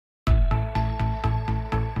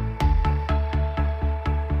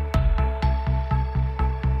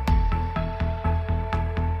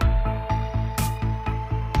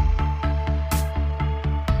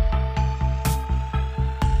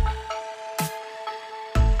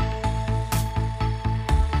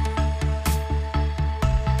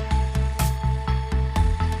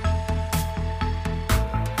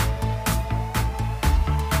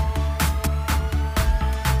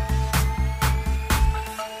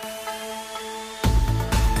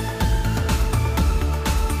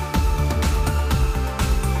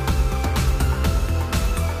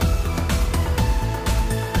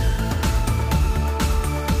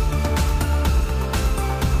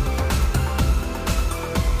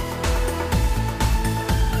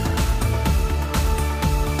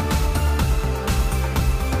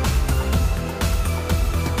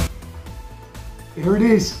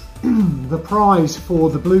it is, the prize for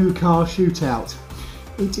the blue car shootout.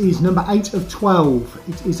 It is number 8 of 12.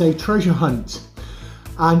 It is a treasure hunt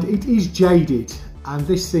and it is jaded, and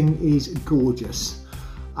this thing is gorgeous.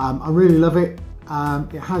 I really love it.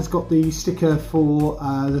 It has got the sticker for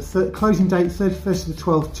the closing date 31st of the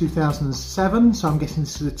 12th 2007, so I'm guessing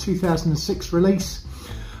this is a 2006 release.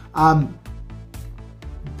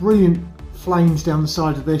 Brilliant flames down the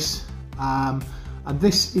side of this, and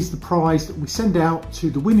this is the prize that we send out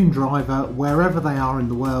to the winning driver wherever they are in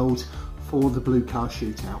the world for the blue car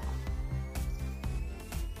shootout.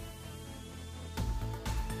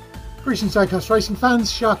 Greetings Diecast Racing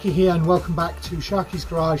fans, Sharky here and welcome back to Sharky's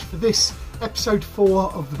Garage for this episode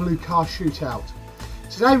 4 of the blue car shootout.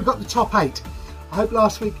 Today we've got the top 8. I hope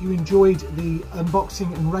last week you enjoyed the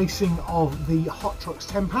unboxing and racing of the Hot Trucks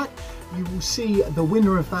 10 pack. You will see the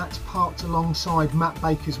winner of that parked alongside Matt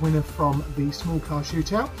Baker's winner from the small car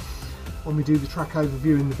shootout when we do the track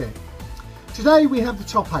overview in the bit. Today we have the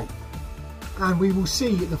top 8 and we will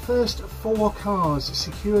see the first 4 cars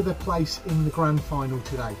secure their place in the grand final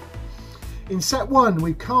today. In set 1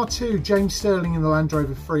 we've car 2 James Stirling in the Land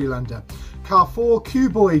Rover Freelander, car 4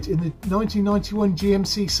 Cuboid in the 1991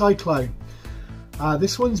 GMC Cyclone.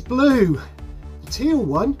 This one's blue. The teal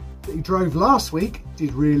one that he drove last week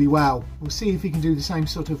did really well. We'll see if he can do the same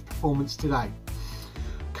sort of performance today.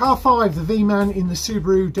 Car 5 the V-Man in the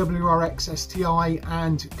Subaru WRX STI,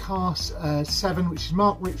 and car 7 which is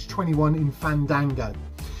Mark Rich 21 in Fandango.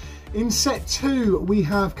 In set 2 we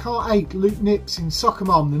have car 8 Luke Knips in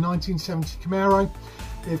Soccermom, the 1970 Camaro.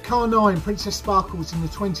 We have car 9 Princess Sparkles in the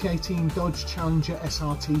 2018 Dodge Challenger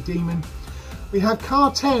SRT Demon. We have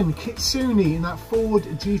car 10 Kitsune in that Ford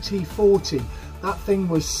GT40. That thing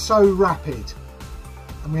was so rapid.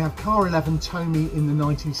 And we have car 11 Tomi in the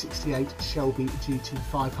 1968 Shelby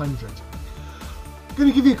GT500. I'm going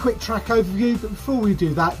to give you a quick track overview, but before we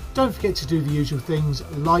do that, don't forget to do the usual things: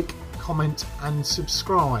 like, comment and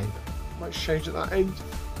subscribe. Let's change at that end.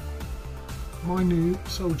 My new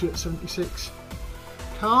Soldier 76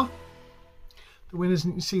 car. The winners,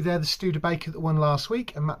 you can see there, the Studebaker that won last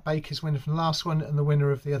week, and Matt Baker's winner from the last one, and the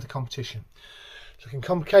winner of the other competition. It's looking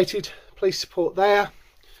complicated. Police support there.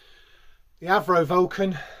 The Avro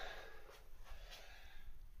Vulcan.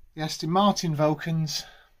 The Aston Martin Vulcans.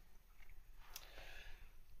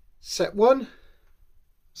 Set 1.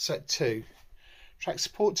 Set 2. Track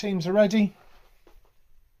support teams are ready.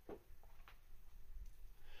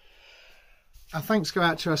 Our thanks go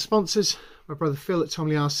out to our sponsors, my brother Phil at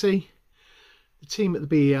Tomi RC, the team at the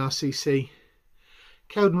BERCC,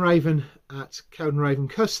 Keldon Raven at Keldon Raven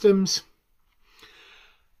Customs,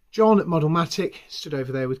 John at Modelmatic, stood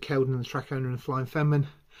over there with Keldon and the track owner and the Flying Fenman,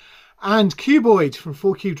 and Cuboid from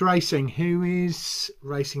 4 Cubed Racing, who is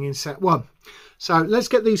racing in set 1. So let's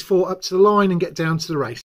get these 4 up to the line and get down to the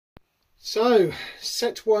race. So,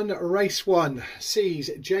 set 1, race 1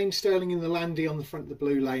 sees James Stirling in the Landy on the front of the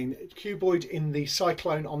blue lane, Cuboid in the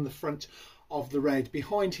Cyclone on the front of the red.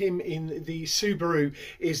 Behind him in the Subaru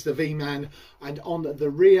is the V-Man, and on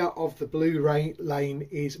the rear of the blue lane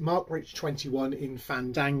is Mark Rich 21 in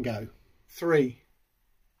Fandango. 3,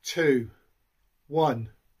 2, 1,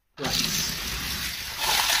 race.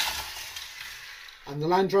 And the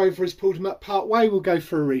Land Rover has pulled him up part way. We'll go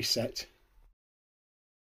for a reset.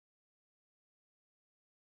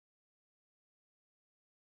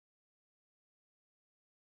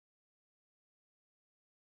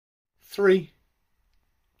 Three,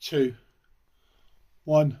 2,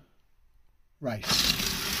 1,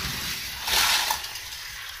 race.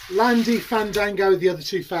 Landy, Fandango, the other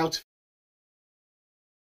 2 failed.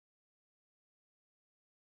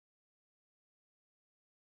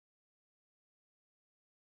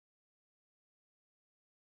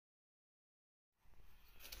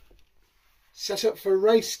 Set up for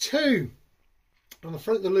race 2. On the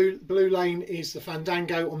front of the blue lane is the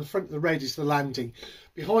Fandango, on the front of the red is the Landy.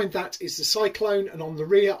 Behind that is the Cyclone, and on the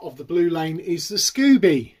rear of the blue lane is the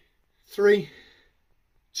Scooby. 3,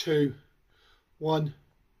 2, 1.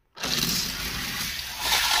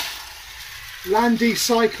 Landy,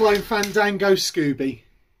 Cyclone, Fandango, Scooby.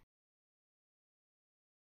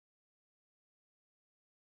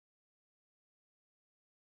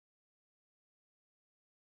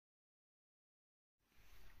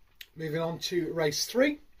 Moving on to race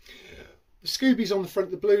 3. The Scooby's on the front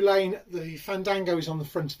of the blue lane, the Fandango is on the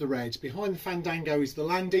front of the red. Behind the Fandango is the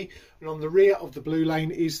Landy, and on the rear of the blue lane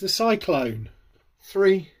is the Cyclone.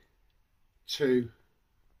 3, 2,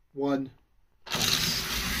 1.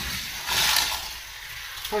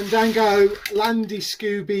 Fandango, Landy,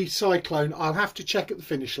 Scooby, Cyclone. I'll have to check at the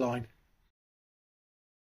finish line.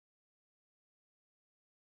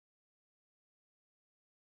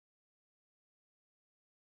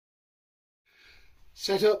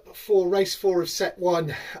 Set up for race 4 of set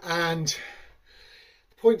 1, and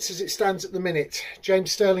the points as it stands at the minute: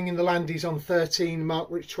 James Stirling in the Landy is on 13, Mark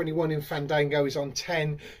Rich 21 in Fandango is on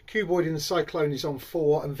 10, Cuboid in the Cyclone is on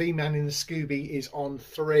 4, and V-Man in the Scooby is on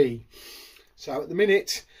 3. So at the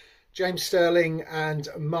minute, James Stirling and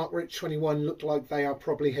Mark Rich 21 look like they are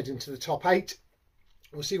probably heading to the top 8.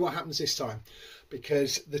 We'll see what happens this time,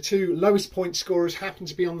 because the two lowest point scorers happen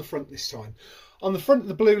to be on the front this time. On the front of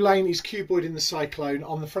the blue lane is Cuboid in the Cyclone.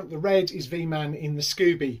 On the front of the red is V-Man in the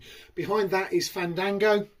Scooby. Behind that is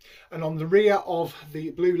Fandango. And on the rear of the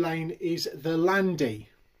blue lane is the Landy.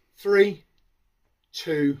 3,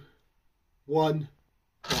 2, 1,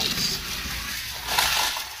 race.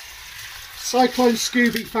 Cyclone,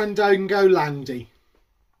 Scooby, Fandango, Landy.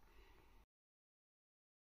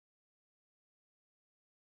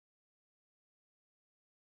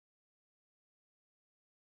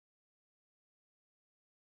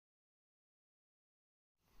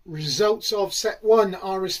 Results of set 1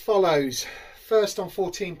 are as follows. First on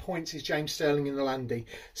 14 points is James Stirling in the Landy.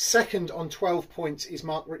 Second on 12 points is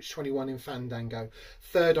Mark Rich 21 in Fandango.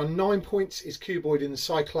 Third on 9 points is Cuboid in the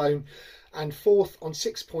Cyclone. And fourth on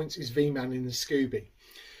 6 points is V-Man in the Scooby.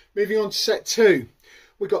 Moving on to set 2.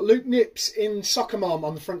 We've got Luke Knips in Soccer Mom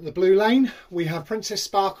on the front of the blue lane. We have Princess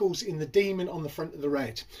Sparkles in the Demon on the front of the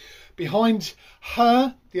red. Behind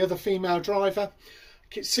her, the other female driver,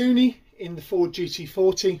 Kitsune in the Ford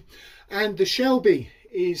GT40, and the Shelby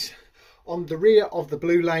is on the rear of the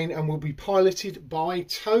blue lane and will be piloted by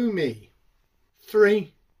Tomi.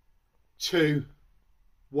 3, 2,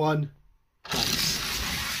 1, race.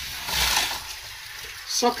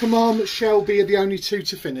 Soccer Mom, Shelby are the only two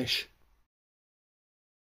to finish.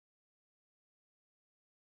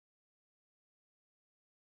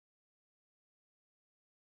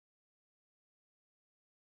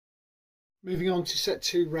 Moving on to set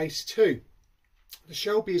 2, race 2. The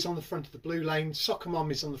Shelby is on the front of the blue lane, Soccer Mom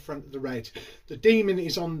is on the front of the red. The Demon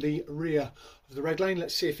is on the rear of the red lane.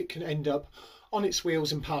 Let's see if it can end up on its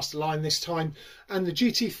wheels and pass the line this time. And the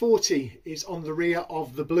GT40 is on the rear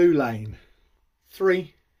of the blue lane.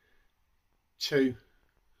 3, 2,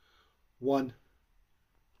 1,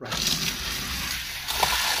 race.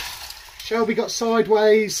 Shelby got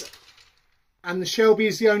sideways, and the Shelby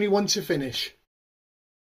is the only one to finish.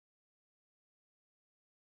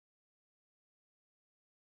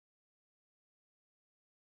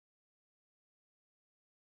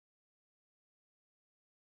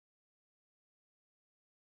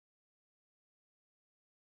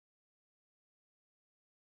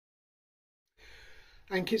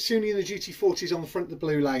 And Kitsune in the GT40 is on the front of the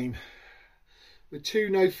blue lane. With 2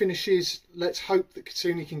 no finishes, let's hope that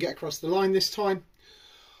Kitsune can get across the line this time.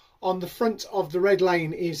 On the front of the red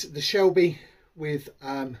lane is the Shelby with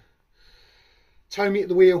Tomi at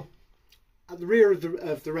the wheel. At the rear of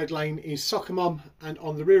the red lane is Soccer Mom, and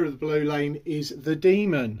on the rear of the blue lane is the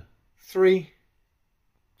Demon. 3,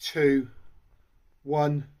 2,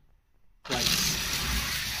 1, race.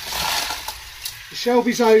 The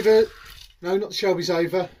Shelby's over. No, not the Shelby's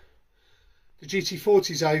over. The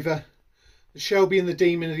GT40's over. The Shelby and the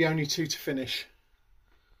Demon are the only two to finish.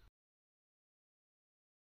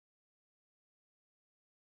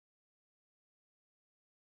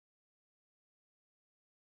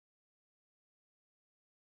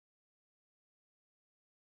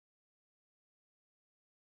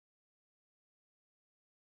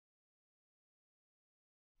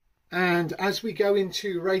 And as we go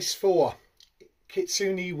into race 4,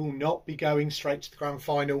 Kitsune will not be going straight to the grand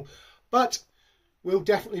final, but we'll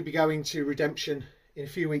definitely be going to Redemption in a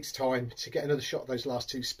few weeks' time to get another shot at those last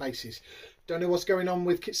 2 spaces. Don't know what's going on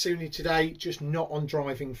with Kitsune today, just not on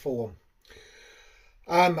driving form.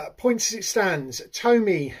 Points as it stands: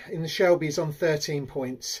 Tomi in the Shelby is on 13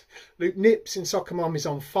 points, Luke Knips in Soccer Mom is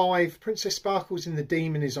on 5, Princess Sparkles in the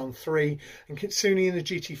Demon is on 3, and Kitsune in the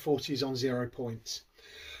GT40 is on 0 points.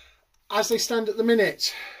 As they stand at the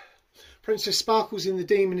minute, Princess Sparkles in the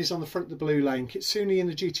Demon is on the front of the blue lane. Kitsune in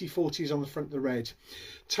the GT40 is on the front of the red.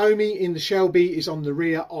 Tomi in the Shelby is on the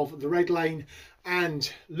rear of the red lane. And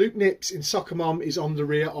Luke Knips in Soccer Mom is on the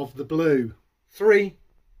rear of the blue. 3,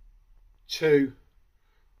 2,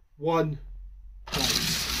 1,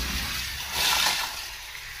 race.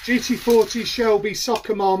 GT40, Shelby,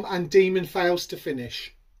 Soccer Mom and Demon fails to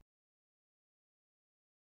finish.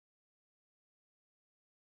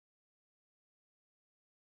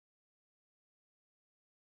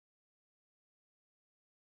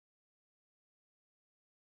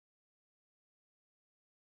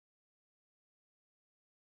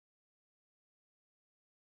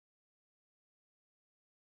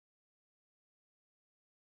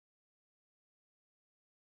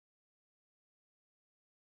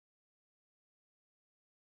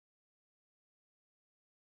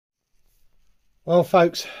 Well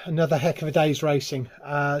folks, another heck of a day's racing.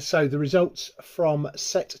 So the results from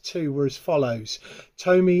set 2 were as follows.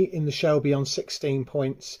 Tomi in the Shelby on 16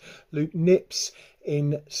 points, Knips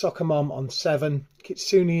in Soccer Mom on 7,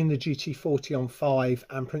 Kitsune in the GT40 on 5,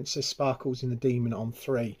 and Princess Sparkles in the Demon on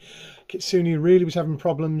 3. Kitsune really was having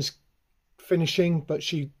problems finishing, but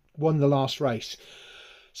she won the last race.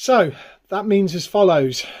 So that means as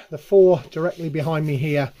follows. The 4 directly behind me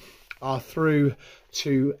here are through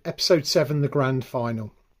to episode 7, the grand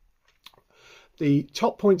final. The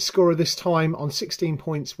top point scorer this time on 16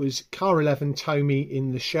 points was car 11 Tomi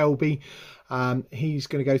in the Shelby. He's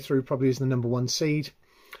going to go through probably as the number 1 seed.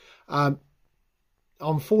 On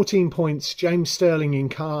 14 points, James Stirling in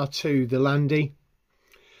car 2, the Landy.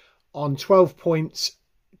 On 12 points,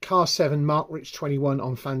 car 7 Mark Rich 21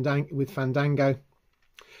 on with Fandango.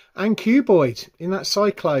 And Cuboid in that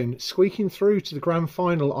Cyclone, squeaking through to the grand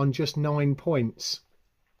final on just 9 points.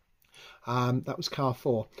 That was car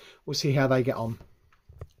 4. We'll see how they get on.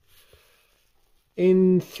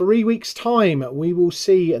 In 3 weeks' time, we will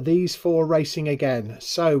see these 4 racing again.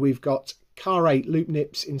 So we've got car 8, Loop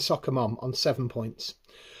Knips in Soccer Mom on 7 points.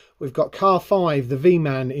 We've got car 5, the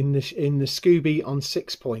V-Man in the Scooby on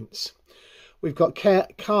 6 points. We've got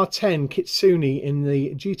car 10, Kitsune in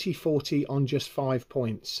the GT40 on just 5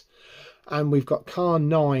 points. And we've got car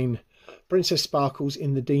 9, Princess Sparkles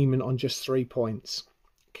in the Demon on just 3 points.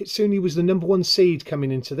 Kitsune was the number 1 seed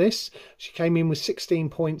coming into this. She came in with 16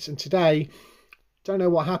 points, and today, don't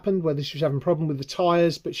know what happened, whether she was having a problem with the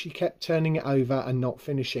tyres, but she kept turning it over and not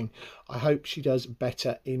finishing. I hope she does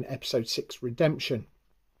better in episode 6 Redemption.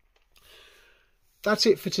 That's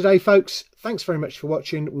it for today, folks. Thanks very much for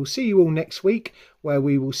watching. We'll see you all next week, where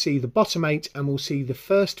we will see the bottom 8 and we'll see the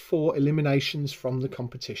first 4 eliminations from the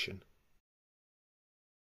competition.